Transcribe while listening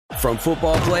From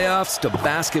football playoffs to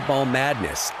basketball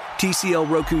madness, TCL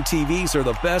Roku TVs are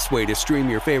the best way to stream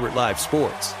your favorite live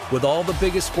sports. With all the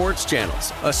biggest sports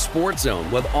channels, a sports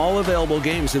zone with all available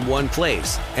games in one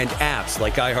place, and apps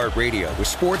like iHeartRadio with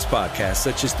sports podcasts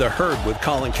such as The Herd with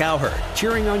Colin Cowherd.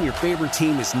 Cheering on your favorite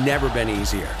team has never been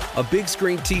easier. A big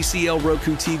screen TCL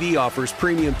Roku TV offers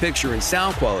premium picture and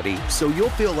sound quality, so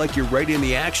you'll feel like you're right in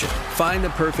the action. Find the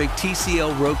perfect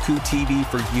TCL Roku TV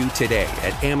for you today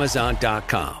at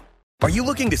Amazon.com. Are you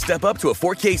looking to step up to a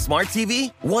 4K smart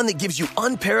TV? One that gives you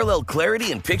unparalleled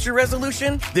clarity and picture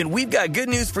resolution? Then we've got good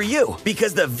news for you,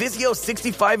 because the Vizio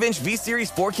 65-inch V-Series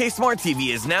 4K smart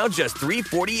TV is now just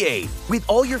 $348. With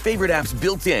all your favorite apps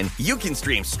built in, you can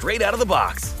stream straight out of the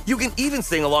box. You can even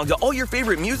sing along to all your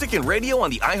favorite music and radio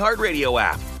on the iHeartRadio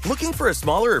app. Looking for a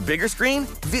smaller or bigger screen?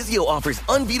 Vizio offers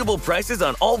unbeatable prices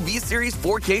on all V-Series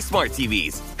 4K smart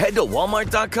TVs. Head to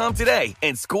Walmart.com today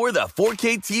and score the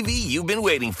 4K TV you've been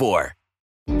waiting for.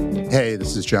 Hey,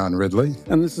 this is John Ridley.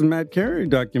 And this is Matt Carey,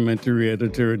 documentary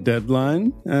editor at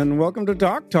Deadline. And welcome to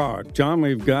Doc Talk. John,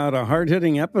 we've got a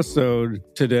hard-hitting episode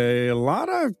today. A lot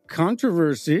of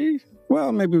controversy.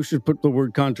 Well, maybe we should put the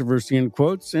word controversy in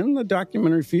quotes in the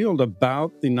documentary field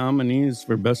about the nominees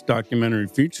for Best Documentary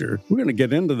Feature. We're going to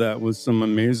get into that with some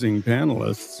amazing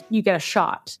panelists. You get a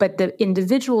shot, but the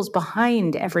individuals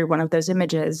behind every one of those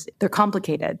images, they're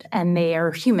complicated and they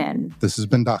are human. This has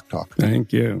been Doc Talk.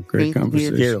 Thank you. Great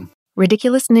conversation. Thank you.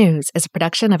 Ridiculous News is a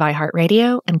production of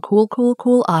iHeartRadio and Cool Cool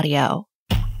Cool Audio.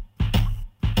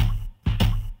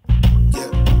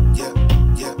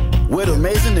 With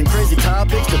amazing and crazy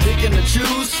topics to pick and to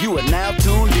choose, you are now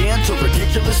tuned in to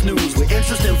Ridiculous News with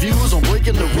interesting views on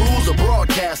breaking the rules of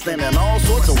broadcasting and all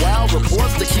sorts of wild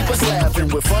reports to keep us laughing.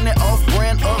 With funny,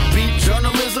 off-brand, upbeat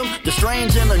journalism, the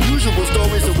strange and unusual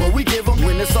stories of what we give them.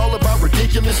 When it's all about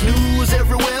ridiculous news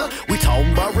everywhere, we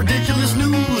talking about ridiculous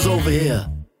news over here.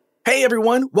 Hey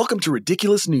everyone, welcome to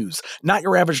Ridiculous News. Not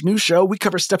your average news show. We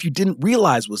cover stuff you didn't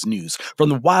realize was news, from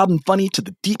the wild and funny to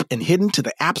the deep and hidden to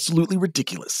the absolutely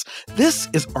ridiculous. This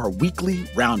is our weekly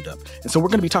roundup. And so we're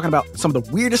going to be talking about some of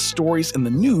the weirdest stories in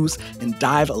the news and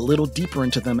dive a little deeper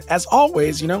into them. As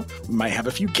always, we might have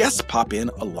a few guests pop in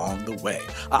along the way.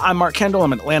 I'm Mark Kendall.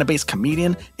 I'm an Atlanta-based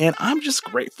comedian, and I'm just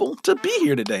grateful to be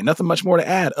here today. Nothing much more to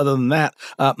add other than that.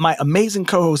 My amazing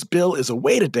co-host Bill is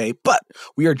away today, but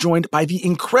we are joined by the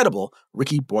incredible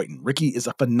Rickey Boynton. Rickey is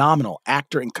a phenomenal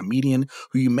actor and comedian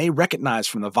who you may recognize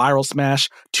from the viral smash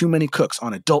Too Many Cooks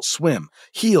on Adult Swim,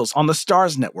 Heels on the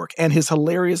Stars Network, and his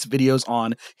hilarious videos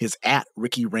on his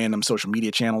 @RickeyRandom social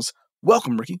media channels.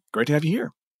 Welcome, Rickey. Great to have you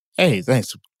here. Hey,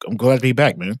 thanks. I'm glad to be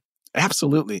back, man.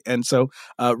 Absolutely. And so,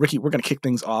 Rickey, we're going to kick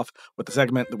things off with the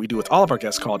segment that we do with all of our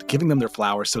guests called Giving Them Their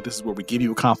Flowers. So this is where we give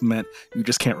you a compliment. You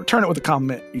just can't return it with a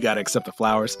compliment. You got to accept the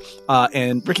flowers.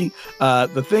 And Rickey,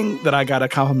 the thing that I got to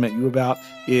compliment you about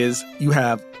is you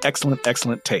have excellent,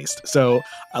 excellent taste. So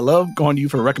I love going to you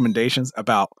for recommendations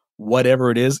about whatever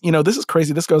it is. This is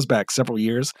crazy. This goes back several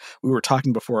years. We were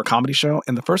talking before a comedy show,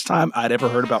 and the first time I'd ever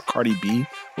heard about Cardi B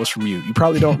was from you. You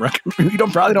probably don't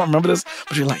probably don't remember this,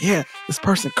 but you're like, yeah, this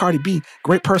person, Cardi B,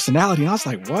 great personality. And I was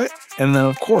like, what? And then,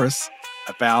 of course,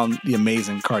 I found the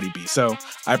amazing Cardi B. So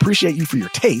I appreciate you for your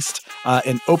taste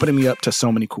and opening me up to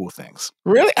so many cool things.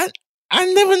 Really? I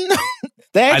never know.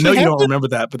 I know you don't remember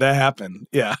that, but that happened.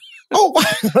 Yeah. Oh,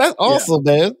 that's awesome,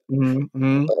 man.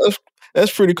 Mm-hmm. That's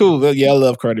pretty cool. Yeah, I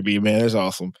love Cardi B, man. That's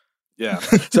awesome. Yeah.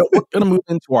 So we're going to move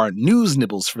into our news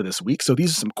nibbles for this week. So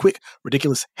these are some quick,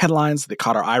 ridiculous headlines that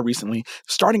caught our eye recently,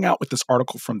 starting out with this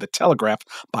article from The Telegraph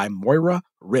by Moira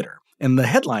Ritter. And the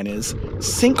headline is,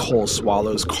 Sinkhole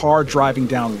swallows car driving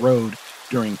down road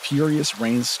during furious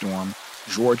rainstorm,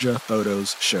 Georgia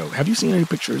photos show. Have you seen any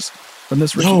pictures from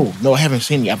this, Rickey? No, I haven't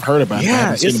seen it. I've heard about it.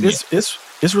 Yeah,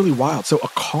 it's really wild. So a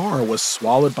car was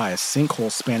swallowed by a sinkhole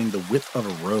spanning the width of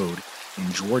a road in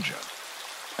Georgia.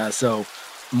 So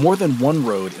more than one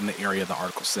road in the area, the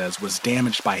article says, was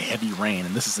damaged by heavy rain.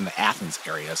 And this is in the Athens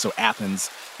area. So Athens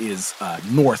is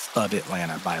north of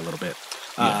Atlanta by a little bit.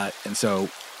 Yeah. And so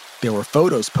there were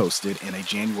photos posted in a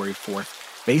January 4th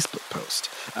Facebook post.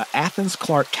 Athens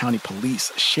Clark County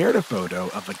Police shared a photo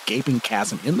of a gaping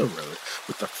chasm in the road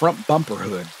with the front bumper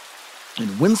hood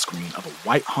and windscreen of a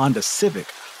white Honda Civic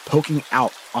poking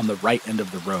out on the right end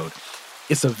of the road.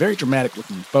 It's a very dramatic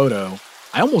looking photo.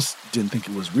 I almost didn't think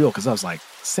it was real because I was like,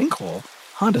 sinkhole,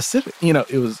 Honda Civic.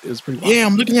 It was pretty wild. Yeah,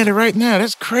 I'm looking at it right now.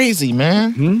 That's crazy,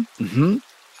 man. Mm-hmm. Mm-hmm.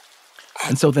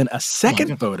 And so then a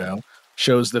second photo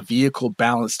shows the vehicle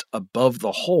balanced above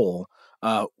the hole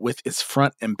with its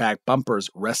front and back bumpers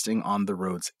resting on the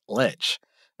road's ledge.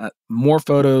 More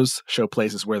photos show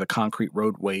places where the concrete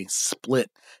roadway split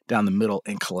down the middle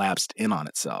and collapsed in on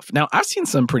itself. Now, I've seen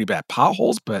some pretty bad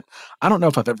potholes, but I don't know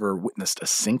if I've ever witnessed a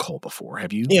sinkhole before.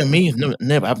 Have you? Yeah, me, no,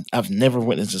 never. I've never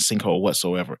witnessed a sinkhole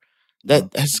whatsoever.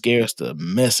 That scares the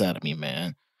mess out of me,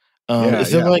 man. Yeah,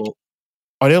 Is there like, well,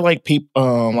 are there like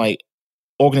people, like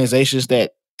organizations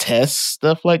that test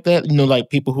stuff like that? You know, like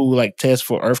people who like test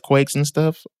for earthquakes and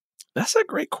stuff. that's a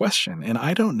great question, and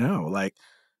I don't know. Like,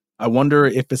 I wonder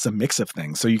if it's a mix of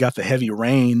things. So you got the heavy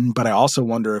rain, but I also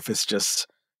wonder if it's just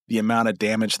the amount of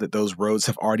damage that those roads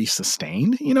have already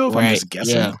sustained, if I'm Right. just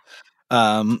guessing.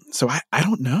 Yeah. So I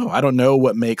don't know. I don't know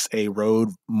what makes a road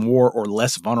more or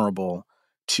less vulnerable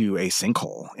to a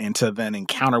sinkhole. And to then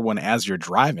encounter one as you're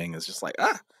driving is just like,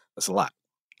 that's a lot.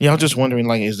 Yeah. I was just wondering,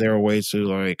 like, is there a way to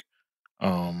like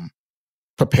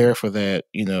prepare for that?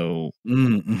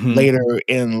 Mm-hmm. Later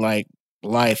in like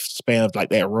lifespan of like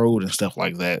that road and stuff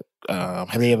like that.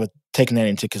 Have they ever taken that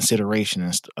into consideration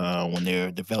when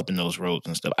they're developing those roads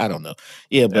and stuff? I don't know.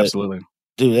 Yeah, but Absolutely.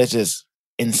 dude, that's just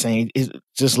insane. It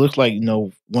just looks like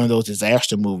one of those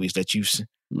disaster movies that you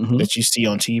Mm-hmm. that you see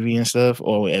on TV and stuff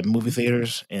or at movie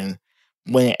theaters, and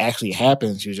when it actually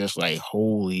happens, you're just like,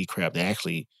 holy crap, that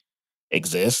actually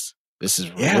exists. This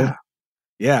is real. Yeah.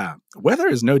 Yeah, weather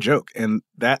is no joke. And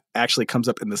that actually comes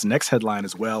up in this next headline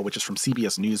as well, which is from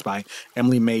CBS News by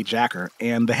Emily Mae Jacker.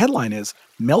 And the headline is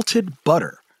Melted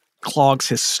Butter Clogs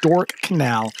Historic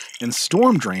Canal and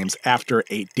Storm Drains After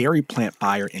a Dairy Plant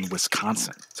Fire in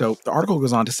Wisconsin. So the article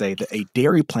goes on to say that a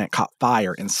dairy plant caught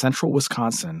fire in central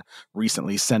Wisconsin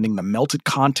recently, sending the melted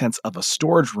contents of a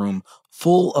storage room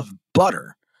full of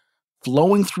butter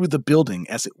flowing through the building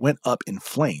as it went up in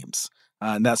flames.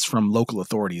 And that's from local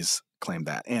authorities claim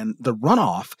that. And the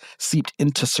runoff seeped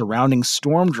into surrounding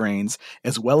storm drains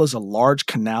as well as a large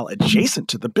canal adjacent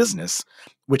to the business,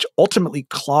 which ultimately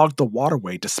clogged the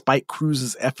waterway despite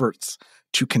crews' efforts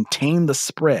to contain the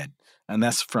spread. And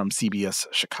that's from CBS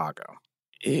Chicago.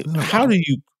 How do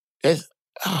you?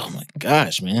 Oh my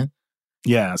gosh, man.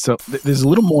 Yeah, so there's a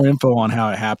little more info on how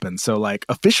it happened. So, like,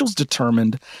 officials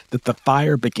determined that the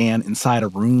fire began inside a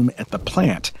room at the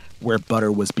plant where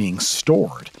butter was being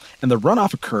stored, and the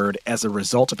runoff occurred as a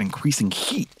result of increasing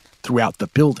heat throughout the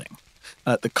building.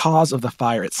 The cause of the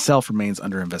fire itself remains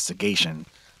under investigation.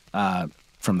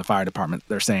 From the fire department,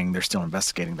 they're saying they're still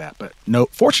investigating that, but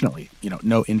fortunately,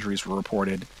 no injuries were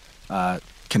reported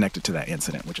connected to that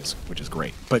incident, which is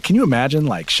great. But can you imagine,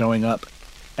 like, showing up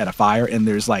at a fire and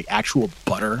there's like actual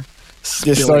butter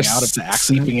spilling out of the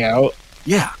accident? Seeping out.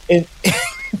 Yeah. And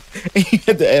you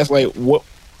had to ask, like, what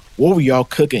were y'all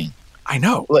cooking? I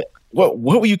know. Like, what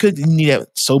were you cooking? You need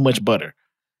so much butter.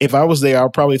 If I was there, I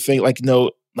would probably think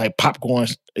like popcorn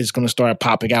is going to start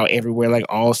popping out everywhere, like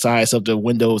all sides of the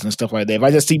windows and stuff like that. If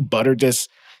I just see butter just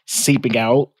seeping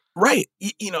out. Right.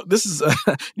 This is,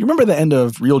 you remember the end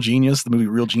of Real Genius, the movie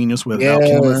Real Genius with Val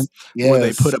Kilmer, where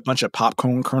they put a bunch of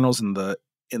popcorn kernels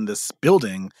in this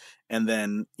building, and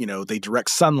then, they direct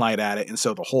sunlight at it, and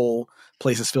so the whole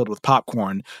place is filled with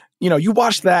popcorn. You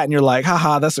watch that and you're like,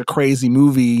 haha, that's a crazy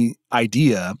movie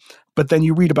idea. But then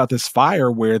you read about this fire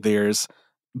where there's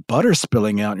butter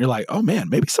spilling out, and you're like, oh man,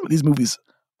 maybe some of these movies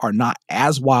are not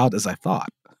as wild as I thought.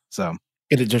 So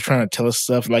they're just trying to tell us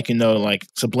stuff like, like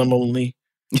subliminally.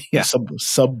 Yeah.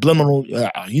 Subliminal.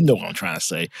 You know what I'm trying to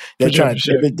say. They're trying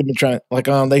like,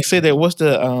 they say that what's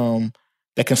the,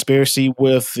 that conspiracy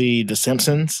with the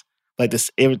Simpsons, like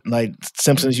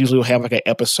Simpsons usually will have like an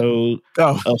episode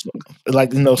of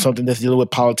like, something that's dealing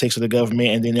with politics of the government,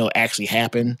 and then it'll actually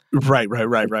happen. Right.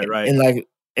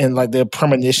 And like their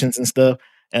premonitions and stuff.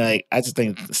 And like, I just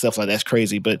think stuff like that's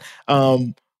crazy. But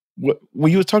when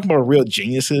you were talking about real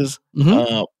geniuses,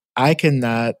 I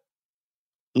cannot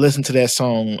listen to that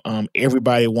song,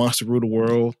 Everybody Wants to Rule the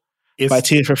World by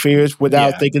Tears for Fears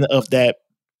without thinking of that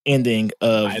ending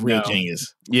of Real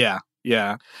Genius. Yeah.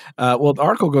 Well, the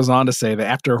article goes on to say that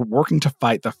after working to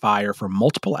fight the fire for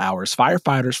multiple hours,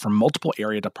 firefighters from multiple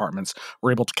area departments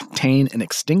were able to contain and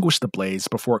extinguish the blaze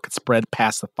before it could spread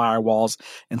past the firewalls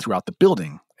and throughout the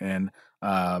building. And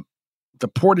the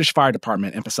Portage Fire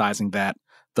Department emphasizing that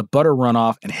the butter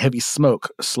runoff and heavy smoke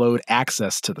slowed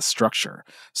access to the structure.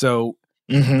 So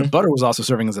the butter was also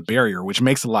serving as a barrier, which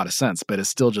makes a lot of sense, but it's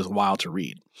still just wild to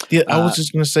read. Yeah, I was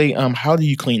just going to say, how do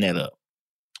you clean that up?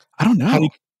 I don't know. How do you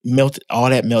melt all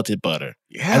that melted butter?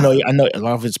 Yeah. I know a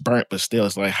lot of it's burnt, but still,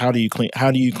 it's like, how do you clean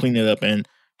it up, and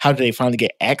how do they finally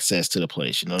get access to the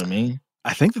place? You know what I mean?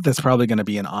 I think that's probably going to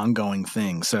be an ongoing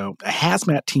thing. So a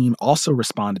hazmat team also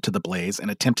responded to the blaze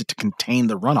and attempted to contain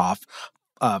the runoff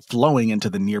flowing into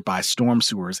the nearby storm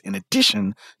sewers in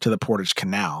addition to the Portage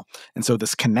Canal. And so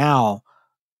this canal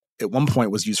at one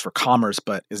point was used for commerce,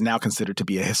 but is now considered to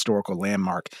be a historical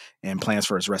landmark, and plans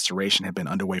for its restoration have been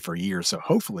underway for years. So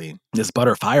hopefully this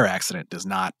butter fire accident does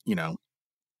not,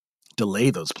 delay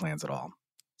those plans at all.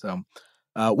 So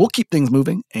we'll keep things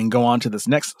moving and go on to this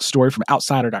next story from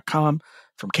outsider.com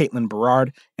from Caitlin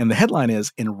Berard. And the headline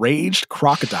is, Enraged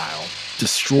Crocodile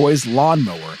Destroys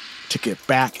Lawnmower to Get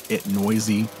Back at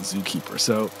Noisy Zookeeper.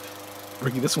 So,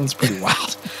 Ricky, this one's pretty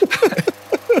wild.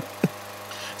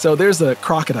 So there's a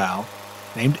crocodile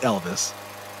named Elvis,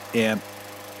 and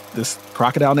this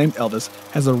crocodile named Elvis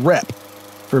has a rep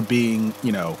for being,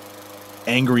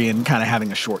 angry and kind of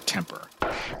having a short temper.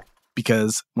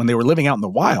 Because when they were living out in the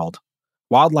wild,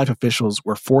 wildlife officials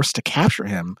were forced to capture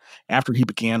him after he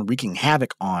began wreaking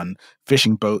havoc on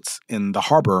fishing boats in the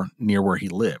harbor near where he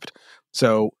lived.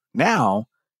 So now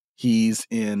he's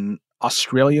in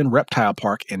Australian Reptile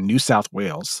Park in New South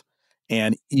Wales.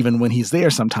 And even when he's there,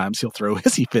 sometimes he'll throw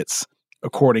hissy fits,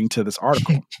 according to this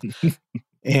article.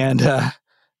 And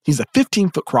he's a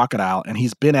 15-foot crocodile, and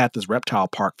he's been at this reptile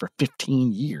park for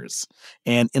 15 years.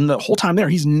 And in the whole time there,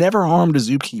 he's never harmed a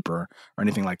zookeeper or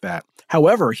anything like that.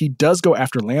 However, he does go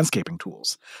after landscaping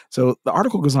tools. So the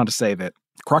article goes on to say that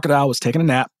Crocodile was taking a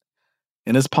nap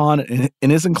in his pond, in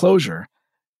his enclosure,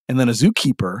 and then a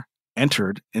zookeeper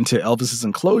entered into Elvis's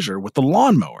enclosure with the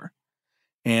lawnmower.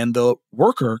 And the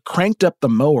worker cranked up the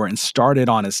mower and started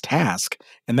on his task,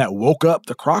 and that woke up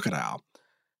the crocodile.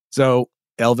 So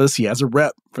Elvis, he has a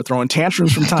rep for throwing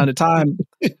tantrums from time to time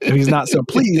if he's not so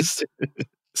pleased.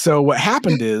 So what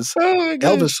happened is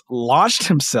Elvis launched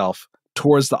himself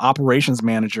towards the operations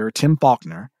manager, Tim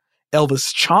Faulkner.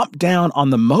 Elvis chomped down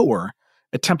on the mower,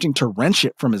 attempting to wrench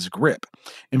it from his grip.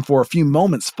 And for a few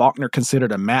moments, Faulkner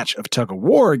considered a match of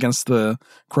tug-of-war against the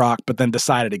croc, but then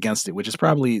decided against it, which is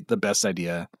probably the best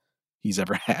idea he's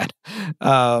ever had.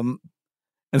 And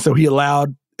so he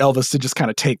allowed Elvis to just kind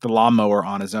of take the lawnmower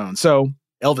on his own. So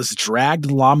Elvis dragged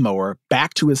the lawnmower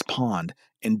back to his pond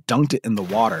and dunked it in the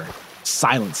water,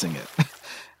 silencing it.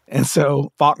 And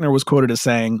so Faulkner was quoted as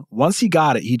saying, once he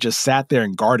got it, he just sat there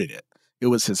and guarded it. It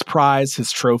was his prize,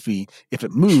 his trophy. If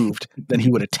it moved, then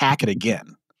he would attack it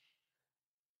again.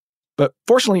 But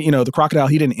fortunately, the crocodile,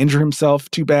 he didn't injure himself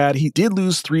too bad. He did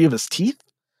lose 3 of his teeth,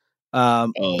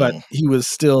 but he was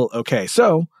still okay.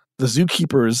 So the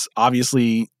zookeepers,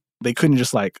 obviously, they couldn't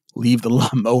just leave the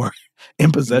lawnmower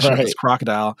in possession of this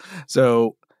crocodile.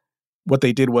 So what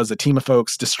they did was a team of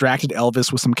folks distracted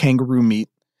Elvis with some kangaroo meat,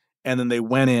 and then they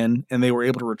went in and they were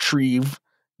able to retrieve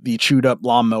the chewed up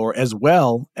lawnmower as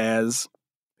well as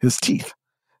his teeth.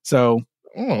 So,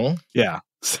 yeah.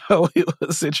 So it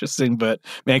was interesting, but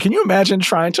man, can you imagine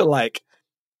trying to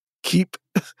keep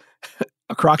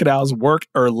a crocodile's work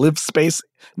or live space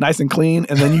nice and clean,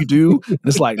 and then you do, and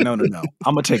it's no,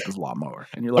 I'm gonna take this lawnmower,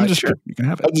 and you're sure, you can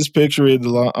have it. I'm just picturing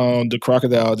the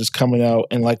crocodile just coming out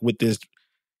and with this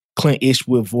Clint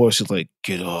Eastwood voice, is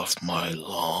get off my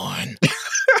lawn.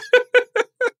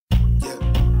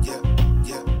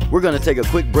 We're going to take a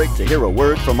quick break to hear a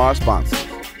word from our sponsor.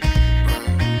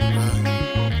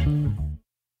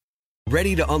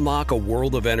 Ready to unlock a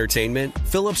world of entertainment?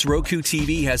 Philips Roku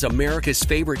TV has America's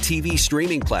favorite TV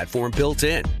streaming platform built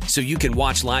in, so you can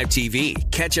watch live TV,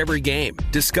 catch every game,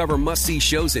 discover must-see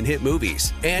shows and hit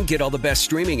movies, and get all the best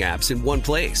streaming apps in one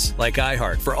place, like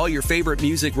iHeart for all your favorite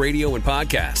music, radio, and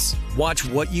podcasts. Watch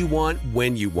what you want,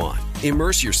 when you want.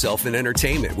 Immerse yourself in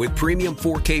entertainment with premium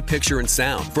 4K picture and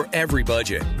sound for every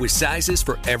budget, with sizes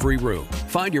for every room.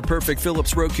 Find your perfect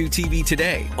Philips Roku TV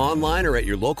today, online or at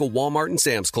your local Walmart and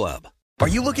Sam's Club. Are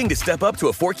you looking to step up to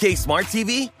a 4K smart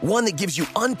TV? One that gives you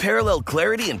unparalleled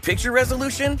clarity and picture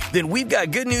resolution? Then we've got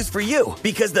good news for you,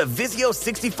 because the Vizio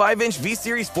 65-inch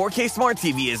V-Series 4K smart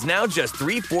TV is now just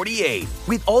 $348.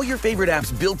 With all your favorite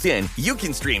apps built in, you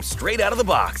can stream straight out of the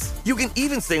box. You can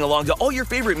even sing along to all your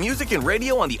favorite music and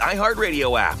radio on the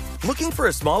iHeartRadio app. Looking for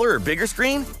a smaller or bigger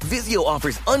screen? Vizio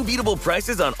offers unbeatable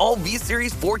prices on all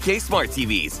V-Series 4K smart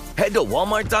TVs. Head to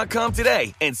Walmart.com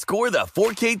today and score the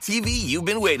 4K TV you've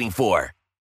been waiting for.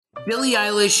 Billie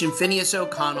Eilish and Phineas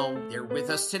O'Connell, they're with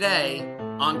us today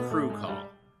on Crew Call.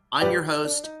 I'm your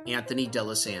host, Anthony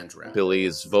D'Alessandro.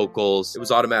 Billie's vocals, it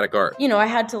was automatic art. I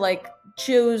had to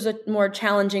choose a more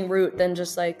challenging route than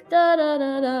just da da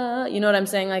da da. You know what I'm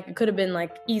saying? It could have been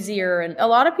easier. And a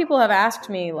lot of people have asked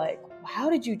me how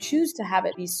did you choose to have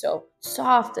it be so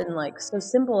soft and so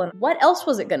simple? And what else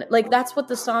was it gonna that's what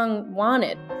the song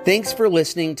wanted. Thanks for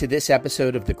listening to this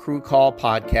episode of the Crew Call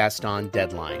podcast on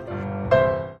Deadline.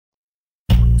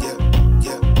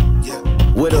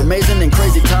 With amazing and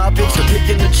crazy topics to pick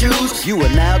and to choose, you are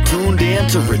now tuned in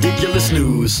to Ridiculous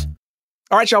News.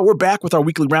 All right, y'all, we're back with our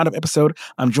weekly Roundup episode.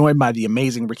 I'm joined by the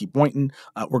amazing Rickey Boynton.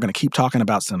 We're going to keep talking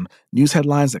about some news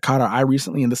headlines that caught our eye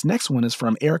recently, and this next one is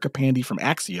from Erica Pandy from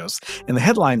Axios, and the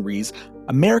headline reads,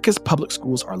 America's public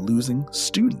schools are losing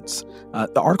students.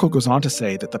 The article goes on to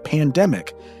say that the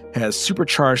pandemic has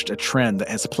supercharged a trend that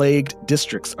has plagued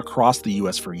districts across the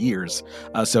U.S. for years.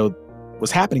 So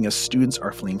what's happening is students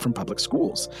are fleeing from public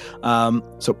schools.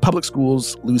 So public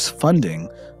schools lose funding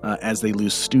as they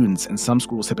lose students, and some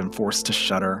schools have been forced to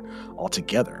shutter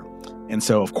altogether. And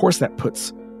so, of course, that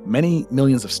puts many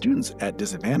millions of students at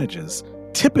disadvantages,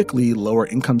 typically lower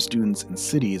income students in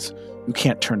cities who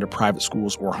can't turn to private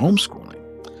schools or homeschooling.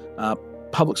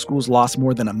 Public schools lost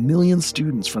more than 1 million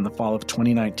students from the fall of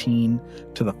 2019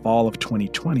 to the fall of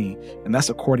 2020, and that's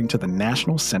according to the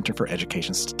National Center for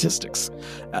Education Statistics.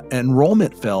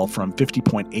 Enrollment fell from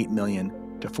 50.8 million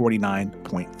to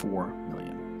 49.4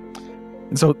 million.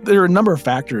 And so there are a number of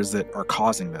factors that are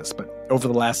causing this, but over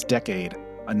the last decade,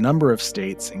 a number of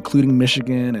states, including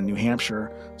Michigan and New Hampshire,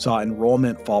 saw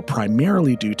enrollment fall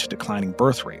primarily due to declining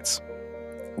birth rates,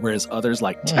 whereas others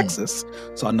like Texas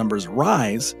saw numbers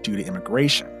rise due to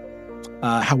immigration.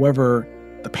 However,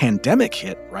 the pandemic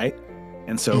hit, right?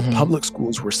 And so public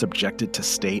schools were subjected to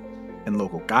state and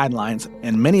local guidelines,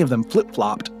 and many of them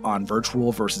flip-flopped on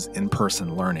virtual versus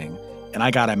in-person learning. And I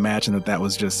got to imagine that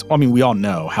was just, I mean, we all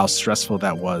know how stressful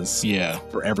that was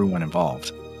for everyone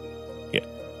involved.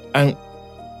 Yeah.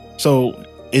 So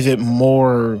is it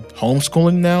more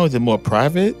homeschooling now? Is it more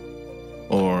private?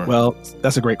 Or? Well,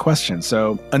 that's a great question.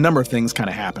 So a number of things kind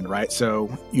of happened, right? So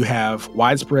you have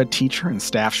widespread teacher and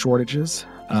staff shortages,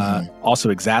 also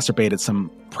exacerbated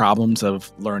some problems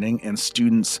of learning, and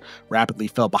students rapidly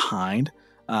fell behind.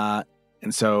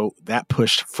 And so that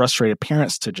pushed frustrated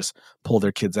parents to just pull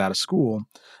their kids out of school.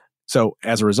 So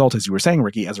as a result, as you were saying,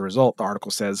 Rickey, as a result, the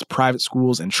article says private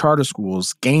schools and charter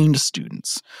schools gained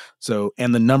students. So,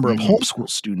 and the number of homeschool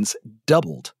students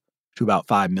doubled to about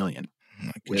 5 million.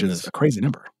 Which is a crazy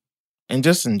number. And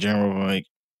just in general, like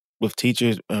with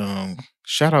teachers,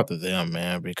 shout out to them,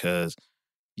 man, because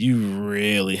you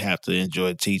really have to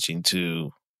enjoy teaching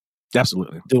to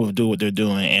absolutely do what they're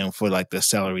doing, and for like the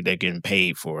salary they're getting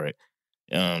paid for it.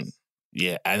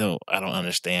 Yeah, I don't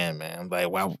understand, man. Like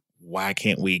why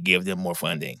can't we give them more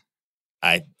funding?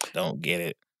 I don't get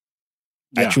it.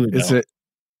 Yeah, I truly don't.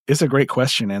 It's a great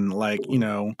question, and like, you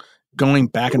know, going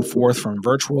back and forth from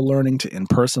virtual learning to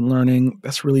in-person learning,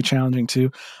 that's really challenging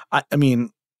too. I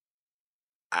mean,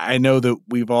 I know that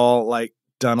we've all like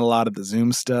done a lot of the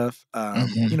Zoom stuff.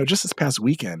 You know, just this past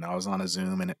weekend, I was on a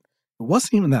Zoom and it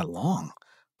wasn't even that long,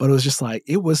 but it was just like,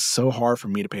 it was so hard for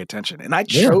me to pay attention. And I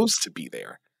chose to be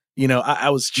there. You know, I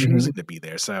was choosing to be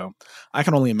there. So I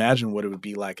can only imagine what it would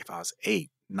be like if I was 8,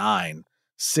 9,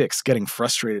 6, getting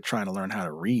frustrated trying to learn how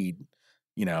to read,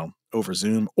 you know, over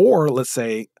Zoom. Or let's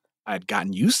say I'd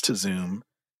gotten used to Zoom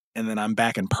and then I'm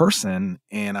back in person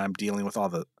and I'm dealing with all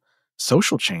the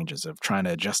social changes of trying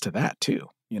to adjust to that too,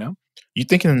 you know? You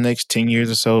think in the next 10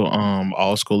 years or so,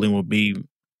 all schooling will be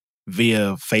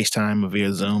via FaceTime or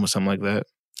via Zoom or something like that?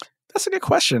 That's a good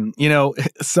question. You know,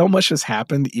 so much has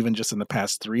happened even just in the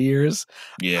past 3 years.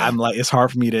 Yeah. I'm like, it's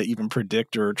hard for me to even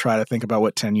predict or try to think about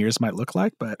what 10 years might look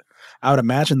like, but I would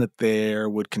imagine that there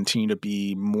would continue to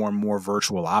be more and more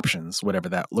virtual options, whatever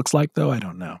that looks like though. I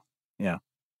don't know. Yeah.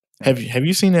 Have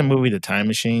you seen that movie, The Time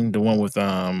Machine? The one with his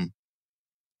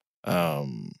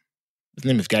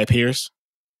name is Guy Pearce?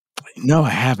 No,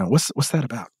 I haven't. What's that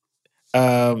about?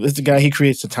 It's the guy, he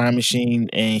creates a time machine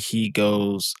and he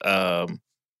goes out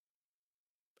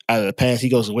of the past. He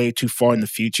goes way too far in the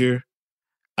future.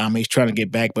 He's trying to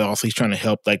get back, but also he's trying to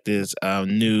help like this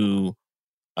new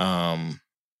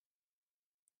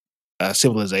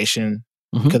civilization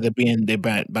because they're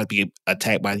about to be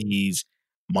attacked by these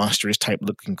monstrous type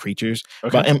looking creatures. Okay.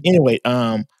 But anyway,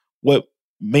 what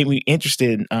made me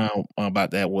interested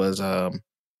about that was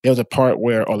there was a part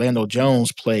where Orlando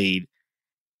Jones played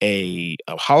a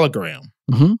hologram.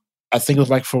 I think it was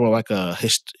like for like a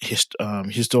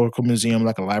historical museum,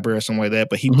 like a library or something like that.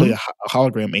 But he played a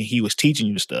hologram and he was teaching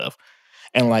you stuff.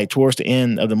 And like towards the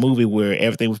end of the movie where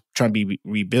everything was trying to be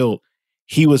rebuilt,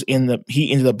 he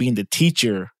ended up being the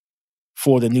teacher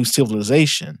for the new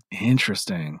civilization.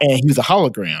 Interesting. And he was a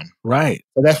hologram. Right.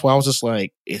 So that's why I was just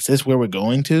like, is this where we're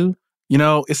going to? You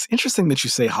know, it's interesting that you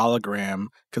say hologram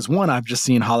because one, I've just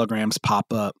seen holograms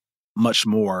pop up much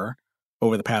more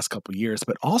over the past couple of years,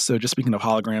 but also just speaking of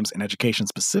holograms and education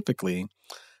specifically,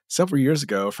 several years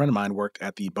ago, a friend of mine worked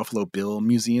at the Buffalo Bill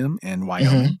Museum in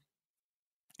Wyoming.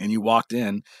 And you walked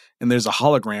in and there's a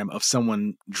hologram of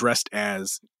someone dressed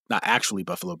as, not actually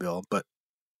Buffalo Bill, but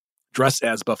dressed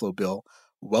as Buffalo Bill,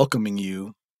 welcoming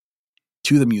you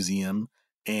to the museum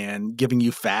and giving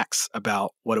you facts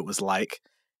about what it was like.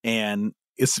 And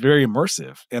it's very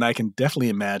immersive. And I can definitely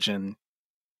imagine,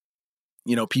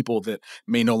 people that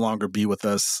may no longer be with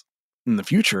us in the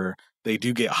future, they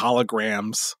do get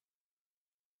holograms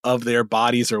of their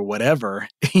bodies or whatever,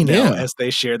 as they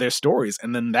share their stories.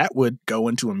 And then that would go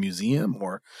into a museum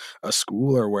or a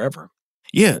school or wherever.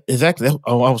 Yeah, exactly.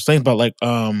 I was thinking about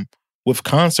with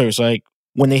concerts, like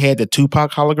when they had the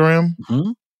Tupac hologram,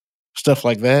 stuff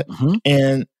like that.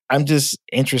 And I'm just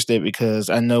interested because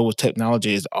I know with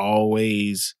technology is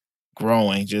always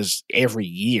growing just every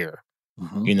year.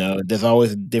 There's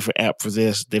always a different app for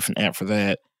this, different app for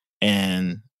that.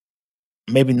 And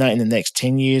maybe not in the next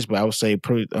 10 years, but I would say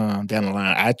pretty down the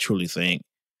line, I truly think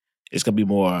it's going to be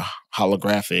more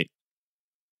holographic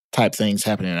type things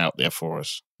happening out there for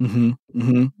us.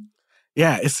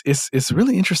 Yeah, it's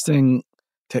really interesting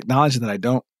technology that I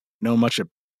don't know much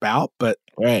about, but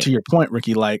to your point,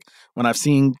 Ricky, like when I've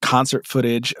seen concert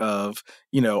footage of,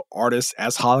 artists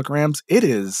as holograms, it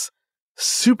is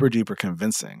super duper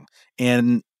convincing.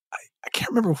 And I can't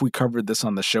remember if we covered this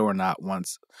on the show or not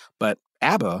once, but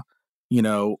ABBA,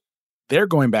 they're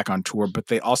going back on tour, but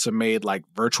they also made like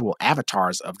virtual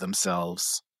avatars of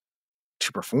themselves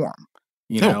to perform,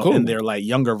 cool. and they're like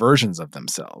younger versions of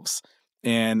themselves.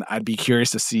 And I'd be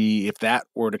curious to see if that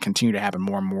were to continue to happen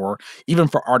more and more, even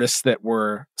for artists that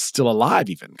were still alive,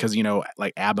 even because,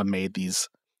 like ABBA made these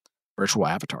virtual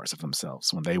avatars of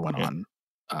themselves when they went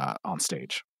on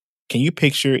stage. Can you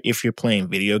picture if you're playing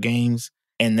video games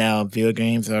and now video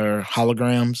games are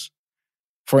holograms?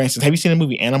 For instance, have you seen the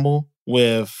movie Animal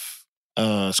with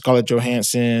Scarlett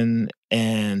Johansson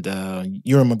and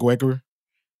Ewan McGregor?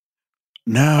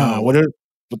 No.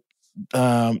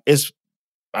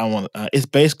 It's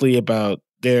basically about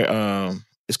their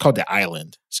it's called The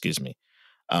Island, excuse me.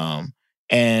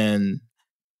 And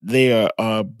there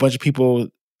are a bunch of people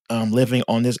living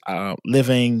on this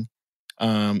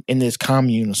in this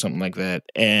commune or something like that.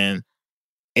 And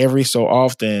every so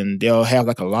often they'll have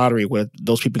like a lottery where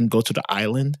those people can go to the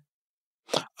island.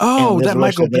 Oh, that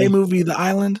Michael Bay movie, The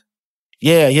Island?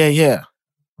 Yeah.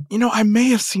 I may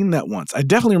have seen that once. I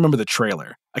definitely remember the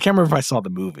trailer. I can't remember if I saw the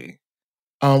movie.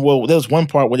 Well, there was one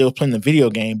part where they were playing the video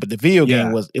game, but the video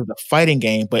game was a fighting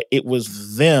game, but it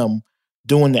was them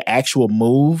doing the actual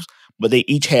moves, but they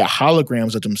each had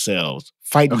holograms of themselves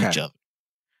fighting each other.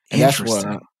 And that's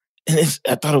what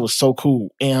I thought it was so cool.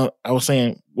 And I was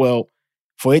saying, well,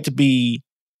 for it to be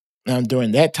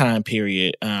during that time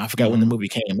period, I forgot when the movie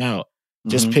came out,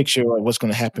 just picture what's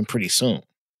going to happen pretty soon.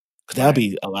 Because that'll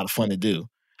be a lot of fun to do.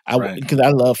 Because I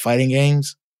love fighting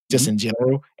games just in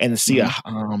general, and to see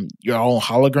your own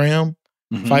hologram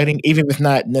fighting, even if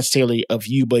not necessarily of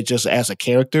you, but just as a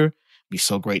character, be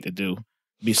so great to do.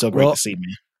 Be so great to see,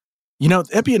 man.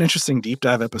 That'd be an interesting deep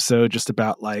dive episode just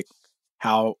about like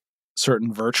how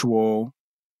certain virtual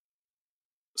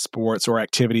sports or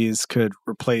activities could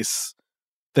replace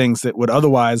things that would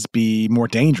otherwise be more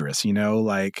dangerous,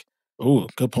 like. Ooh,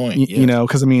 good point.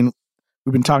 Because we've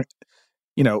been talking,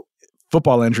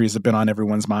 football injuries have been on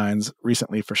everyone's minds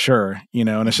recently for sure,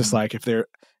 and it's just like if they're,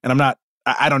 and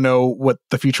I don't know what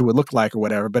the future would look like or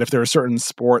whatever, but if there are certain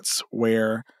sports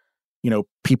where,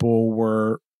 people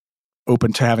were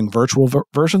open to having virtual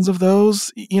versions of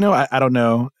those, I don't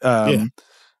know.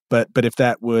 But if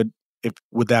that would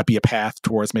that be a path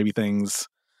towards maybe things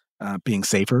being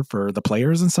safer for the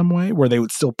players in some way where they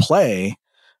would still play,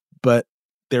 but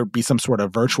there'd be some sort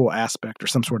of virtual aspect or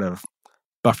some sort of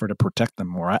buffer to protect them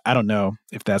more. I don't know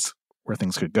if that's where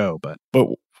things could go, but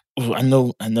I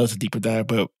know it's a deeper dive,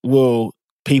 but will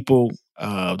people,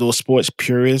 those sports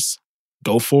purists,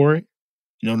 go for it?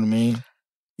 You know what I mean?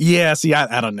 Yeah. See,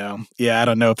 I don't know. Yeah, I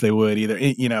don't know if they would either.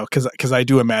 Because I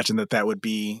do imagine that would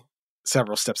be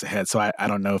several steps ahead. So I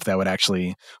don't know if that would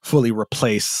actually fully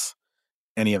replace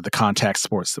any of the contact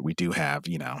sports that we do have.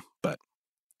 But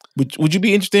would you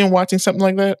be interested in watching something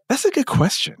like that? That's a good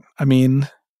question. I mean,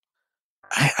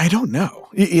 I don't know.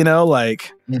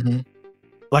 Like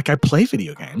I play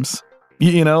video games.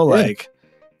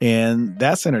 And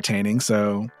that's entertaining.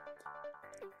 So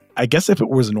I guess if it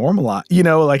was normalized,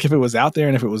 like if it was out there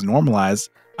and if it was normalized,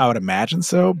 I would imagine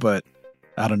so, but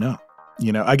I don't know.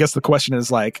 I guess the question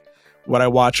is like, would I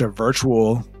watch a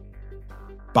virtual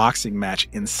boxing match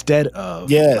instead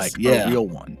of a real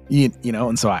one?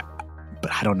 And so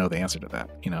but I don't know the answer to that,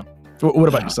 What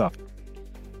about yourself?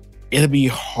 It'll be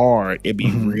hard. It'd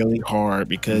be really hard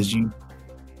because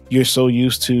you're so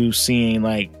used to seeing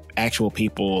like actual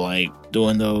people like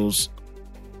doing those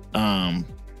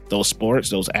sports,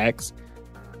 those acts,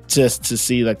 just to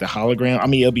see like the hologram. I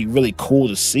mean, it'll be really cool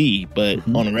to see, but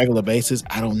on a regular basis,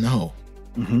 I don't know.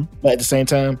 Mm-hmm. But at the same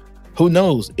time, who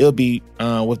knows? It'll be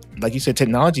with, like you said,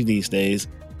 technology these days.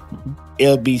 Mm-hmm.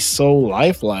 It'll be so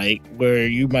lifelike where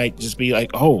you might just be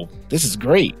like, "Oh, this is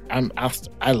great!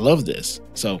 I love this."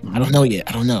 So I don't know yet.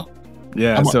 I don't know.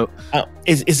 Yeah.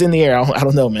 It's in the air. I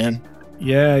don't know, man.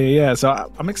 Yeah.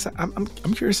 So I'm excited.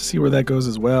 I'm curious to see where that goes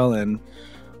as well, and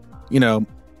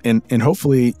and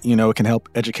hopefully it can help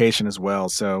education as well.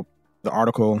 So the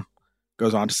article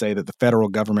goes on to say that the federal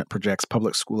government projects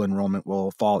public school enrollment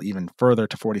will fall even further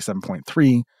to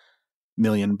 47.3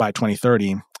 million by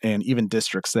 2030, and even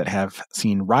districts that have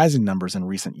seen rising numbers in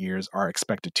recent years are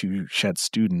expected to shed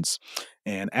students.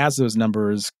 And as those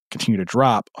numbers continue to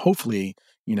drop, hopefully,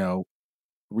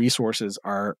 resources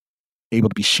are able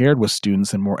to be shared with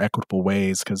students in more equitable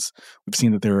ways, because we've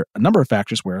seen that there are a number of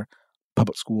factors where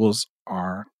public schools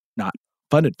are not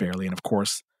funded fairly, and of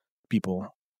course, people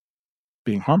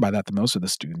being harmed by that the most are the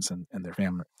students and their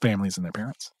families and their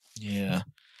parents. Yeah.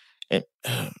 And,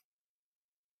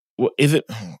 well, is it?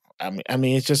 I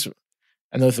mean, it's just.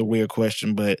 I know it's a weird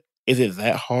question, but is it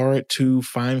that hard to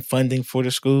find funding for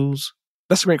the schools?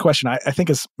 That's a great question. I think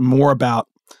it's more about.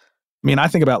 I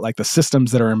think about like the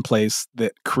systems that are in place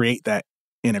that create that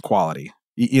inequality.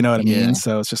 You know what I mean?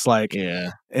 So it's just like,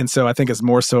 and so I think it's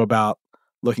more so about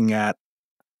looking at.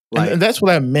 And that's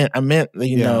what I meant. I meant,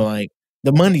 like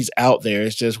the money's out there.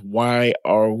 It's just, why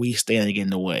are we standing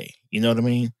in the way? You know what I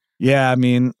mean? Yeah.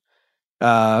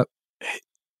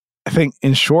 I think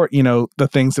in short, the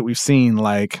things that we've seen,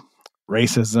 like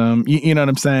racism, you know what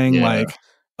I'm saying? Yeah. Like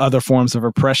other forms of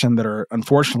oppression that are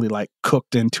unfortunately like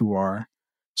cooked into our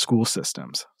school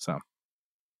systems. So,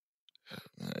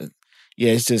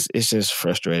 yeah, it's just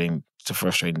frustrating. It's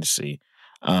frustrating to see.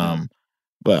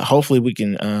 But hopefully we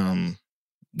can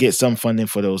get some funding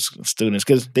for those students,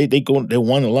 because they want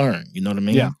to learn. You know what I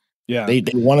mean? Yeah. They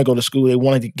want to go to school. They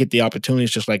want to get the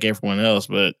opportunities just like everyone else.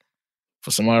 But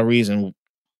for some odd reason,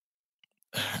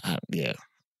 man.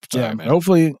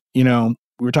 Hopefully, we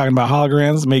were talking about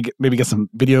holograms. Maybe get some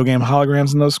video game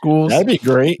holograms in those schools. That'd be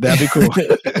great. That'd be cool.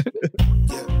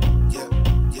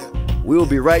 We'll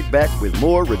be right back with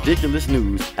more ridiculous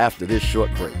news after this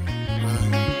short break.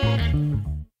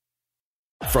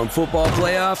 From football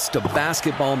playoffs to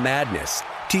basketball madness,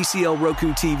 TCL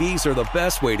Roku TVs are the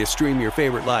best way to stream your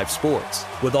favorite live sports.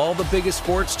 With all the biggest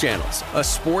sports channels, a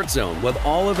sports zone with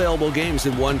all available games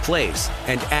in one place,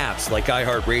 and apps like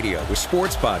iHeartRadio with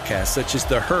sports podcasts such as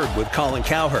The Herd with Colin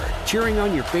Cowherd. Cheering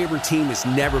on your favorite team has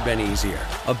never been easier.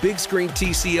 A big screen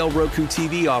TCL Roku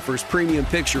TV offers premium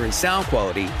picture and sound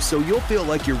quality, so you'll feel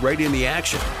like you're right in the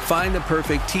action. Find the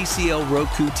perfect TCL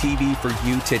Roku TV for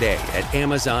you today at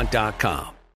Amazon.com.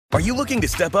 Are you looking to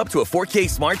step up to a 4K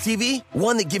smart TV?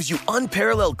 One that gives you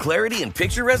unparalleled clarity and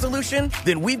picture resolution?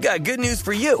 Then we've got good news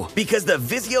for you, because the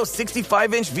Vizio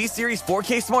 65-inch V-Series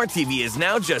 4K smart TV is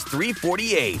now just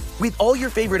 $348. With all your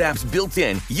favorite apps built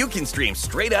in, you can stream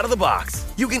straight out of the box.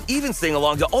 You can even sing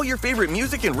along to all your favorite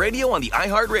music and radio on the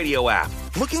iHeartRadio app.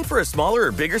 Looking for a smaller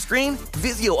or bigger screen?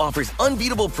 Vizio offers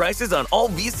unbeatable prices on all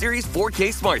V-Series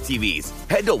 4K smart TVs.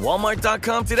 Head to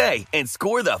Walmart.com today and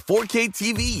score the 4K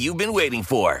TV you've been waiting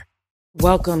for.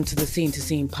 Welcome to the Scene to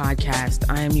Scene podcast.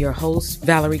 I am your host,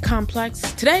 Valerie Complex.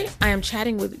 Today, I am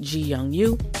chatting with Ji Young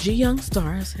Yu. Ji Young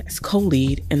stars as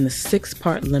co-lead in the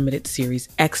 6-part limited series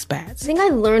Expats. I think I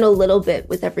learn a little bit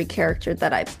with every character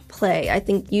that I play. I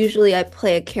think usually I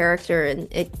play a character and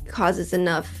it causes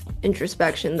enough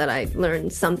introspection that I learn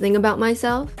something about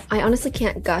myself. I honestly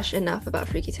can't gush enough about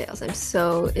Freaky Tales. I'm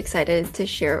so excited to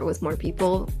share it with more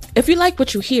people. If you like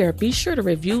what you hear, be sure to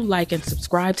review, like, and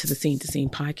subscribe to the Scene to Scene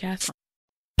podcast.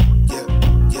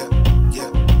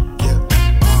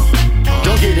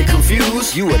 Don't get it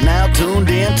confused. You are now tuned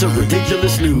in to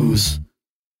Ridiculous News.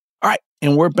 All right,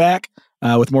 and we're back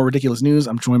with more ridiculous news.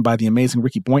 I'm joined by the amazing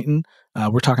Rickey Boynton.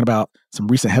 We're talking about some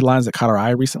recent headlines that caught our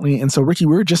eye recently. And so, Rickey,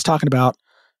 we were just talking about,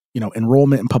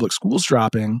 enrollment in public schools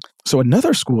dropping. So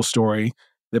another school story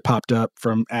that popped up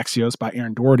from Axios by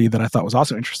Aaron Doherty that I thought was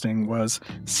also interesting was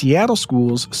Seattle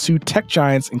schools sue tech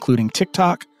giants, including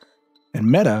TikTok and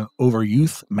Meta, over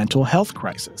youth mental health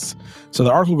crisis. So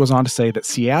the article goes on to say that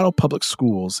Seattle Public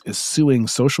Schools is suing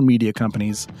social media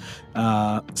companies,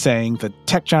 saying that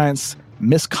tech giants'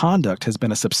 misconduct has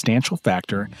been a substantial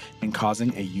factor in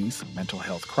causing a youth mental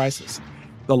health crisis.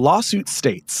 The lawsuit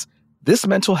states, "This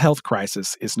mental health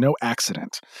crisis is no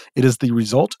accident. It is the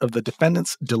result of the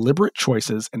defendants' deliberate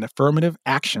choices and affirmative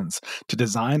actions to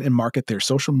design and market their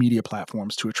social media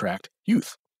platforms to attract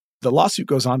youth." The lawsuit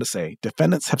goes on to say,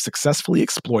 defendants have successfully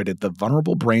exploited the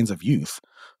vulnerable brains of youth,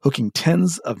 hooking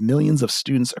tens of millions of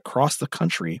students across the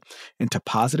country into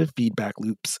positive feedback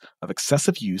loops of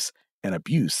excessive use and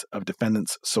abuse of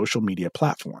defendants' social media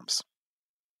platforms.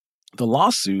 The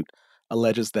lawsuit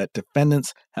alleges that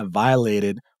defendants have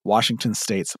violated Washington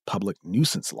state's public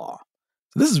nuisance law.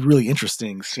 So this is really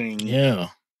interesting, seeing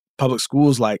public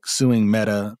schools like suing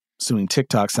Meta, suing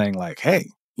TikTok, saying like, hey,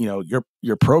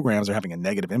 your programs are having a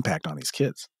negative impact on these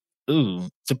kids. Ooh,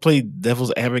 to play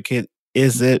devil's advocate,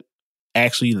 is it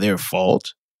actually their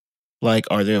fault? Like,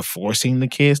 are they forcing the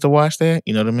kids to watch that?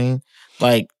 You know what I mean?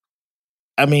 Like,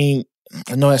 I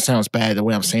know that sounds bad the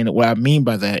way I'm saying it. What I mean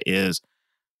by that is,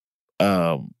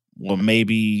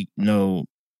 maybe,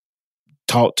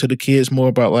 talk to the kids more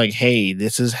about like, hey,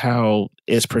 this is how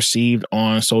it's perceived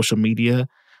on social media.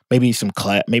 Maybe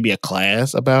maybe a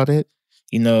class about it.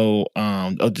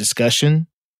 A discussion,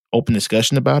 open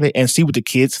discussion about it, and see what the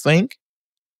kids think.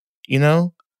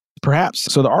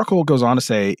 Perhaps. So the article goes on to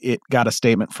say it got a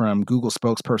statement from Google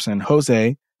spokesperson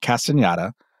Jose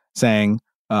Castañeda saying,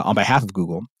 on behalf of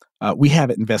Google, we have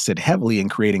invested heavily in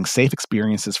creating safe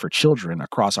experiences for children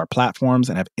across our platforms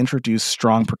and have introduced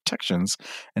strong protections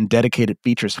and dedicated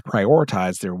features to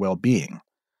prioritize their well-being.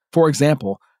 For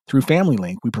example, through Family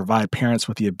Link, we provide parents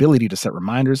with the ability to set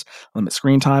reminders, limit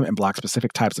screen time, and block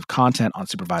specific types of content on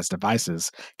supervised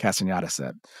devices, Castañeda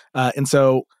said. And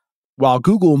so while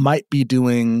Google might be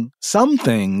doing some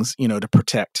things, to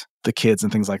protect the kids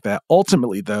and things like that,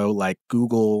 ultimately, though, like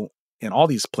Google and all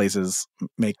these places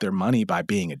make their money by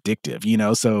being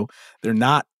addictive, so they're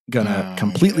not going to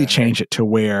completely change it to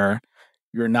where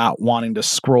you're not wanting to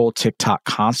scroll TikTok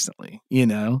constantly,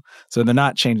 so they're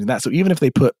not changing that. So even if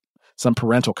they put some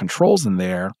parental controls in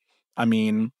there, I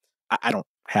don't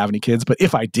have any kids, but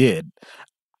if I did,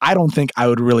 I don't think I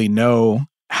would really know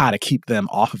how to keep them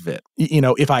off of it.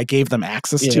 If I gave them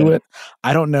access to it,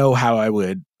 I don't know how I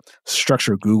would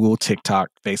structure Google, TikTok,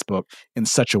 Facebook in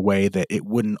such a way that it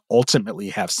wouldn't ultimately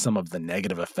have some of the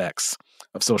negative effects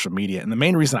of social media. And the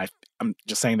main reason I'm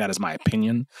just saying that as my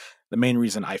opinion, the main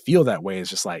reason I feel that way is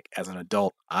just like as an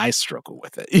adult, I struggle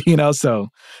with it, so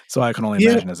I can only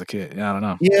imagine as a kid. I don't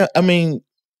know. Yeah.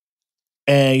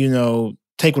 And,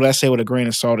 take what I say with a grain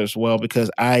of salt as well,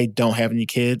 because I don't have any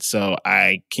kids, so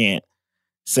I can't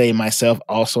say myself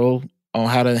also on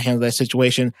how to handle that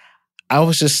situation. I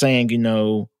was just saying,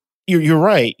 you're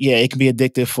right. Yeah, it can be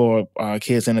addictive for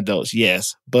kids and adults.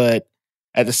 Yes. But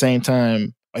at the same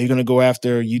time, are you going to go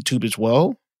after YouTube as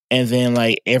well? And then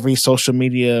like every social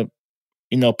media,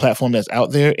 platform that's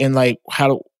out there, and like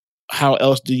how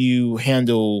else do you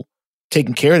handle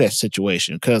taking care of that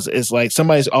situation? Because it's like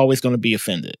somebody's always going to be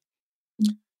offended.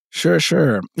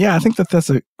 Sure. Yeah, I think that's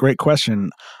a great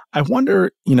question. I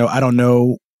wonder, I don't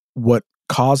know what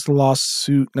caused the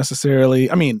lawsuit necessarily.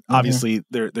 Obviously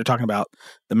they're talking about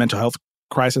the mental health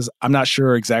crisis. I'm not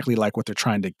sure exactly like what they're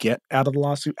trying to get out of the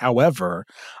lawsuit. However,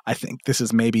 I think this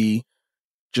is maybe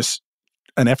just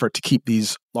an effort to keep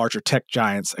these larger tech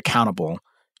giants accountable,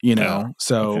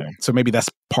 So maybe that's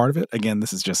part of it. Again,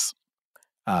 this is just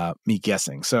me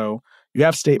guessing. So you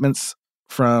have statements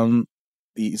from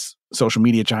these social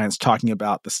media giants talking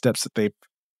about the steps that they've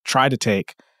tried to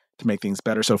take to make things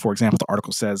better. So, for example, the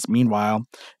article says, meanwhile,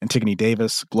 Antigone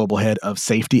Davis, global head of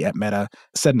safety at Meta,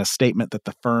 said in a statement that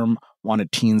the firm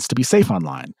wanted teens to be safe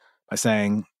online by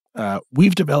saying,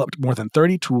 we've developed more than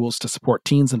 30 tools to support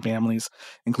teens and families,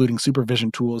 including supervision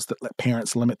tools that let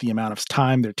parents limit the amount of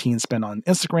time their teens spend on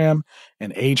Instagram,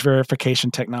 and age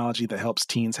verification technology that helps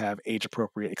teens have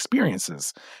age-appropriate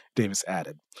experiences, Davis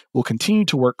added. We'll continue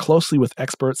to work closely with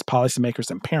experts, policymakers,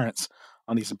 and parents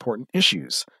on these important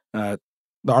issues. The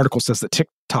article says that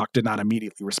TikTok did not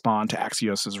immediately respond to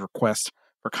Axios's request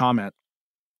for comment.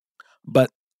 But,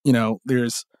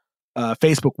 there's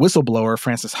Facebook whistleblower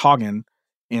Frances Haugen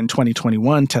in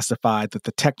 2021 testified that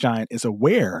the tech giant is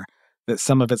aware that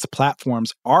some of its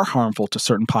platforms are harmful to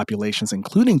certain populations,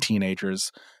 including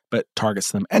teenagers, but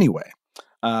targets them anyway.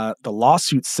 The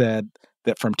lawsuit said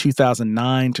that from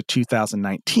 2009 to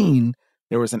 2019,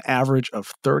 there was an average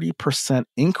of 30%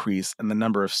 increase in the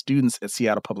number of students at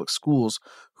Seattle Public Schools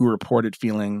who reported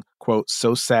feeling, quote,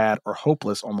 so sad or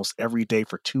hopeless almost every day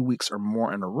for 2 weeks or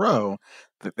more in a row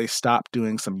that they stopped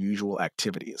doing some usual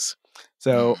activities.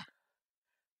 So,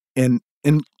 and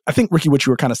I think, Ricky, what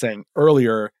you were kind of saying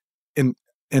earlier, and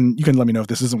you can let me know if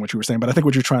this isn't what you were saying, but I think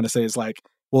what you're trying to say is like,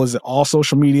 well, is it all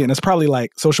social media? And it's probably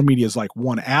like social media is like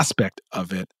one aspect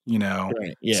of it,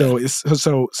 Right, yeah. So it's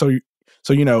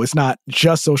not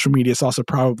just social media. It's also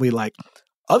probably like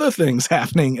other things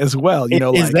happening as well.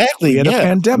 Exactly. We had a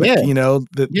pandemic,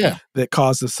 Yeah. that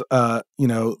caused this,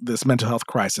 this mental health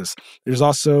crisis. There's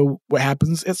also what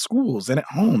happens at schools and at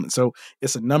home. So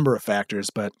it's a number of factors,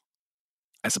 but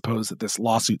I suppose that this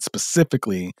lawsuit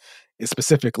specifically is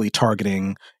specifically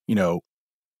targeting,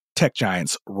 tech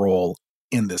giants' role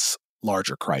in this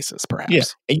larger crisis, perhaps. Yeah,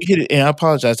 and you hit it. And I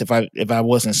apologize if I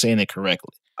wasn't saying it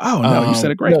correctly. Oh no, you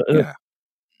said it great.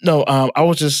 I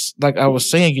was just like I was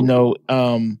saying.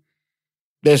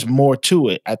 There's more to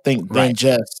it, I think, than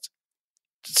just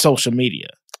social media.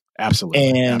 Absolutely,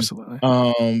 and absolutely.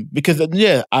 Because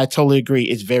I totally agree.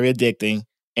 It's very addicting,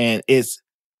 and it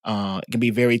can be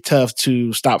very tough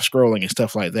to stop scrolling and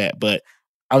stuff like that. But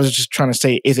I was just trying to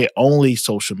say, is it only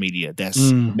social media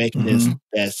that's making this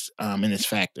that's in its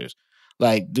factors?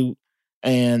 Like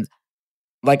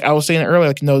I was saying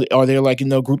earlier, are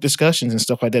there group discussions and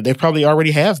stuff like that? They probably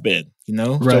already have been,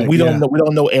 Right, so we don't know. We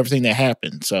don't know everything that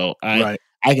happened. So I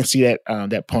can see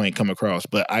that point come across.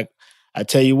 But I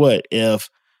tell you what, if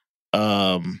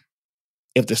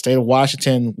the state of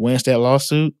Washington wins that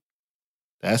lawsuit,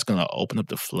 that's going to open up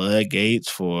the floodgates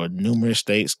for numerous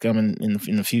states coming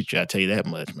in the future. I tell you that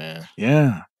much, man.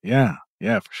 Yeah,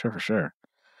 for sure.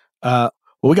 Well,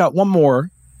 we got one more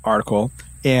article,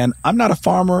 and I'm not a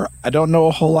farmer. I don't know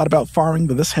a whole lot about farming,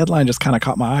 but this headline just kind of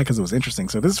caught my eye because it was interesting.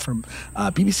 So this is from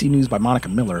BBC News by Monica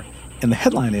Miller, and the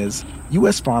headline is,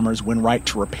 U.S. farmers win right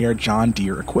to repair John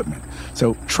Deere equipment.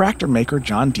 So tractor maker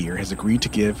John Deere has agreed to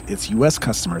give its U.S.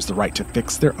 customers the right to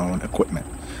fix their own equipment.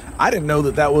 I didn't know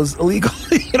that was illegal,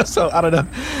 so I don't know.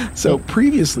 So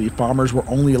previously, farmers were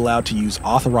only allowed to use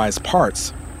authorized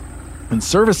parts in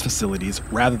service facilities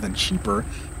rather than cheaper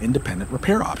independent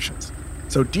repair options.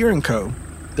 So Deere & Co.,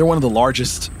 they're one of the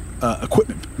largest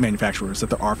equipment manufacturers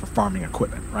that there are for farming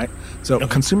equipment, right? So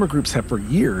consumer groups have for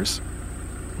years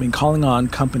been calling on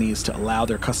companies to allow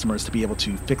their customers to be able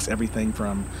to fix everything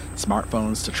from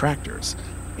smartphones to tractors.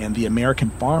 And the American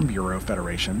Farm Bureau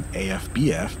Federation,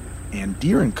 AFBF, and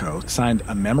Deere & Co. signed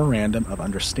a memorandum of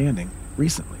understanding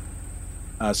recently.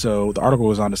 So the article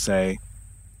goes on to say,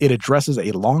 it addresses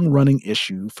a long-running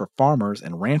issue for farmers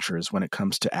and ranchers when it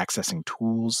comes to accessing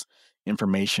tools,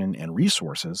 information, and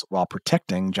resources while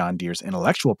protecting John Deere's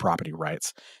intellectual property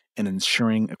rights and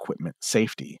ensuring equipment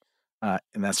safety. And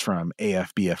that's from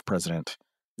AFBF President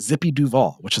Zippy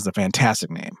Duval, which is a fantastic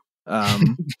name.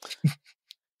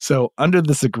 So under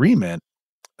this agreement,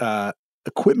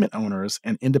 equipment owners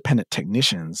and independent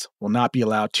technicians will not be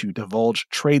allowed to divulge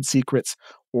trade secrets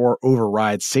or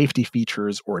override safety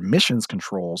features or emissions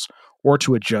controls or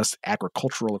to adjust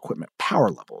agricultural equipment power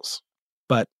levels.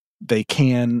 But they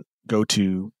can go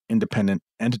to independent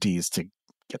entities to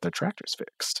get their tractors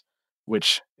fixed,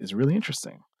 which is really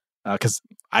interesting because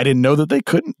I didn't know that they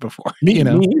couldn't before. Me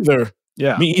either.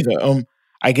 Yeah. Me either.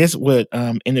 I guess what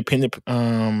independent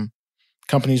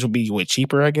companies will be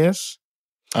cheaper, I guess.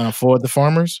 For the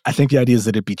farmers? I think the idea is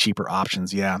that it'd be cheaper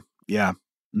options. Yeah.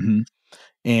 Mm-hmm.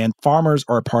 And farmers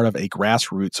are a part of a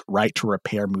grassroots right to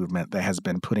repair movement that has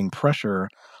been putting pressure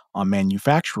on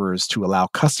manufacturers to allow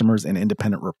customers and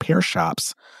independent repair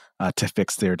shops to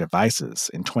fix their devices.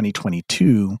 In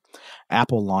 2022,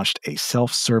 Apple launched a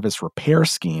self-service repair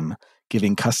scheme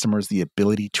giving customers the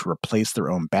ability to replace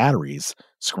their own batteries,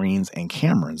 screens, and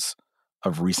cameras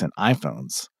of recent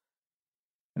iPhones.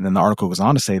 And then the article goes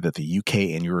on to say that the UK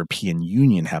and European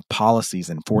Union have policies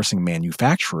enforcing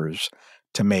manufacturers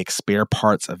to make spare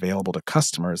parts available to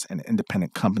customers and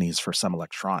independent companies for some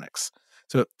electronics.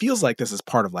 So it feels like this is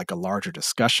part of a larger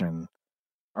discussion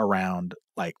around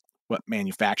what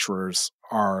manufacturers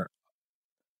are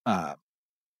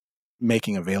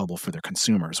making available for their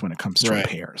consumers when it comes to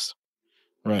repairs.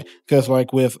 Right. Because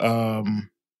with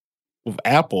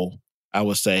Apple, I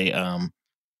would say a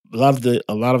lot of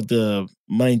the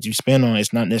money you spend on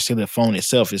it's not necessarily the phone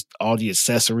itself. It's all the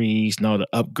accessories and all the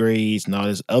upgrades and all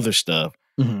this other stuff.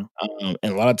 Mm-hmm.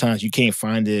 And a lot of times you can't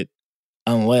find it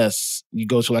unless you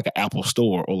go to an Apple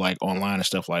store or online and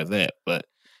stuff like that. But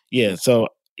yeah, so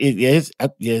it's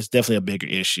definitely a bigger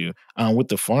issue. With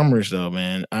the farmers though,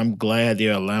 man, I'm glad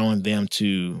they're allowing them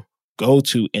to go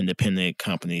to independent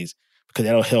companies because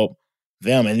that'll help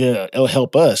them and it'll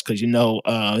help us because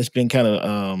it's been kind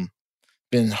of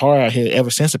been hard out here ever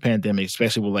since the pandemic,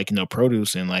 especially with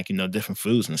produce and different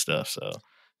foods and stuff. So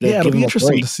it'll be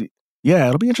interesting to see. Yeah,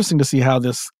 it'll be interesting to see how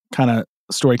this kind of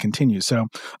story continues. So,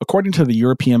 according to the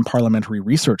European Parliamentary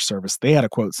Research Service, they had a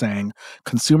quote saying,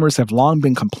 consumers have long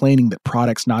been complaining that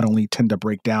products not only tend to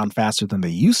break down faster than they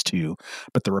used to,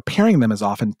 but the repairing them is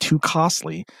often too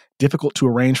costly, difficult to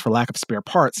arrange for lack of spare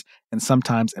parts, and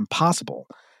sometimes impossible.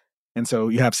 And so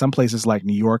you have some places like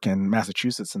New York and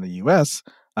Massachusetts in the U.S.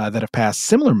 That have passed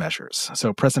similar measures.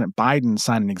 So President Biden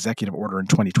signed an executive order in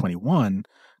 2021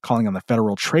 calling on the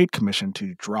Federal Trade Commission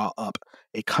to draw up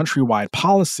a countrywide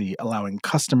policy allowing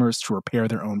customers to repair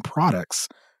their own products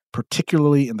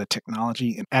particularly in the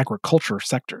technology and agriculture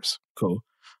sectors. Cool.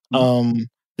 The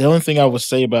only thing I would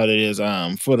say about it is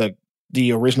for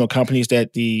the original companies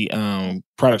that the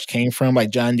products came from, like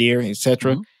John Deere,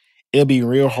 etc., it'll be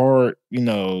real hard,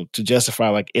 to justify,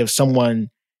 like, if someone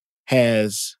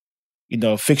has,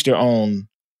 fixed their own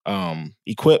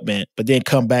equipment, but then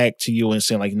come back to you and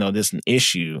say, like, this is an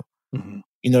issue.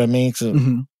 You know what I mean?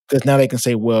 Because now they can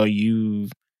say, well, you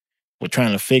were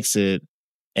trying to fix it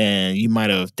and you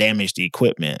might have damaged the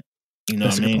equipment. You know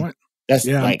That's what I mean? a good point. That's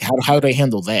like how do they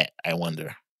handle that, I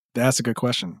wonder. That's a good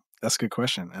question.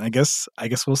 And I guess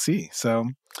we'll see. So,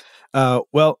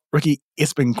 well, Rickey,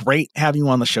 it's been great having you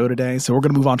on the show today. So we're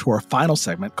going to move on to our final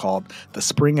segment called The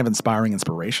Spring of Inspiring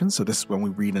Inspiration. So this is when we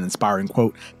read an inspiring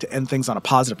quote to end things on a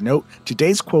positive note.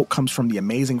 Today's quote comes from the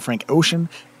amazing Frank Ocean,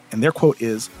 and their quote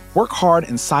is, "Work hard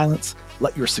in silence.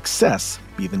 Let your success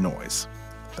be the noise."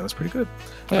 That was pretty good.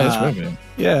 Yeah, that's very good.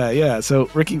 Yeah. So,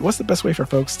 Rickey, what's the best way for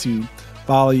folks to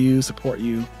follow you, support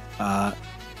you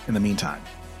in the meantime?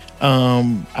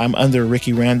 I'm under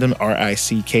Rickey Random,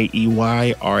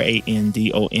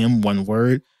 RickeyRandom, one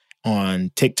word,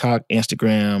 on TikTok,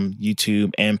 Instagram,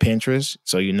 YouTube, and Pinterest.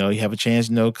 So, you have a chance,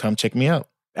 come check me out.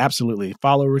 Absolutely.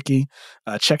 Follow Rickey,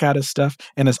 check out his stuff.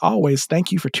 And as always,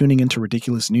 thank you for tuning into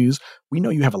Ridiculous News. We know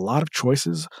you have a lot of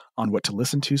choices on what to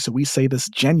listen to, so we say this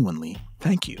genuinely.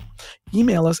 Thank you.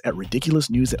 Email us at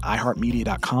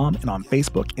ridiculousnews@iheartmedia.com, and on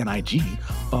Facebook and IG,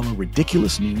 follow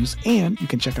Ridiculous News, and you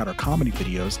can check out our comedy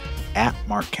videos at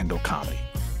Mark Kendall Comedy.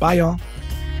 Bye, y'all.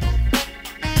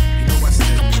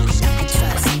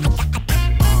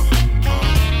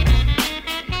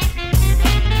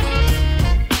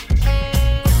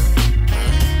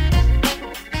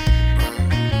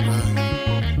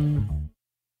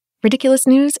 Ridiculous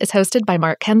News is hosted by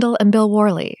Mark Kendall and Bill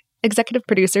Worley. Executive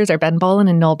producers are Ben Bolin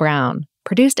and Noel Brown.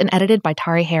 Produced and edited by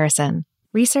Tari Harrison.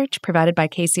 Research provided by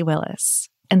Casey Willis.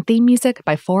 And theme music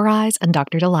by Four Eyes and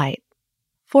Dr. Delight.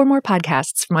 For more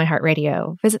podcasts from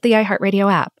iHeartRadio, visit the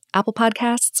iHeartRadio app, Apple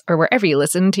Podcasts, or wherever you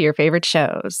listen to your favorite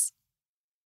shows.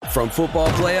 From football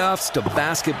playoffs to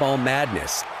basketball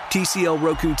madness, TCL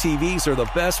Roku TVs are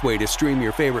the best way to stream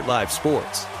your favorite live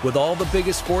sports. With all the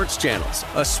biggest sports channels,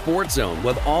 a sports zone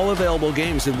with all available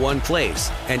games in one place,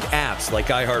 and apps like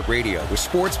iHeartRadio with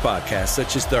sports podcasts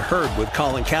such as The Herd with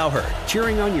Colin Cowherd.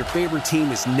 Cheering on your favorite team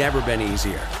has never been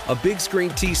easier. A big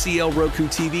screen TCL Roku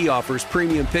TV offers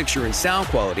premium picture and sound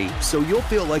quality, so you'll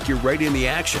feel like you're right in the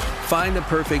action. Find the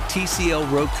perfect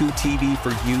TCL Roku TV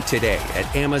for you today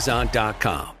at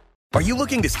Amazon.com. Are you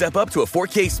looking to step up to a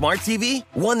 4K smart TV?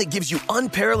 One that gives you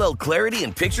unparalleled clarity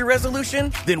and picture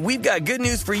resolution? Then we've got good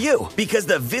news for you, because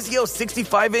the Vizio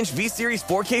 65-inch V-Series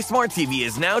 4K smart TV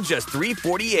is now just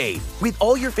 $348. With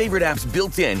all your favorite apps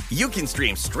built in, you can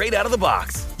stream straight out of the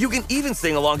box. You can even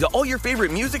sing along to all your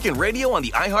favorite music and radio on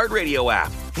the iHeartRadio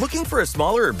app. Looking for a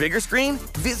smaller or bigger screen?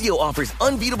 Vizio offers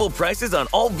unbeatable prices on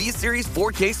all V-Series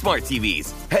 4K smart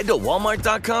TVs. Head to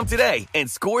Walmart.com today and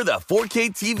score the 4K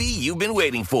TV you've been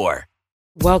waiting for.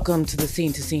 Welcome to the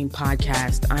Scene to Scene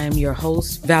podcast. I am your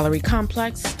host, Valerie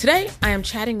Complex. Today, I am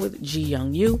chatting with Ji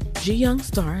Young Yu. Ji Young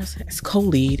stars as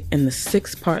co-lead in the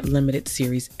 6-part limited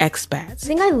series Expats. I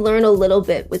think I learn a little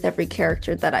bit with every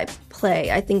character that I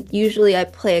play. I think usually I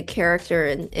play a character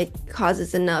and it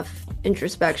causes enough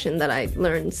introspection that I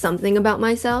learn something about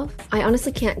myself. I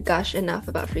honestly can't gush enough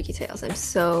about Freaky Tales. I'm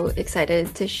so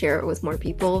excited to share it with more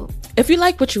people. If you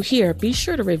like what you hear, be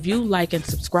sure to review, like, and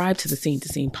subscribe to the Scene to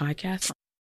Scene podcast